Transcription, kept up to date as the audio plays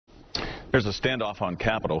There's a standoff on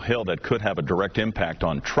Capitol Hill that could have a direct impact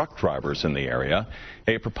on truck drivers in the area.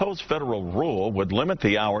 A proposed federal rule would limit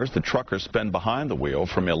the hours the truckers spend behind the wheel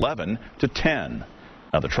from 11 to 10.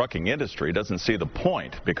 Now, the trucking industry doesn't see the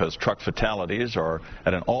point because truck fatalities are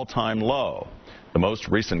at an all-time low. The most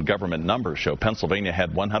recent government numbers show Pennsylvania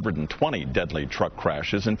had 120 deadly truck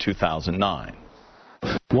crashes in 2009.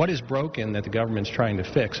 What is broken that the government's trying to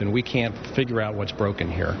fix, and we can't figure out what's broken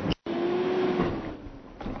here?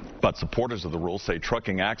 But supporters of the rule say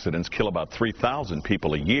trucking accidents kill about 3,000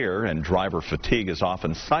 people a year, and driver fatigue is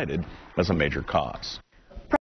often cited as a major cause.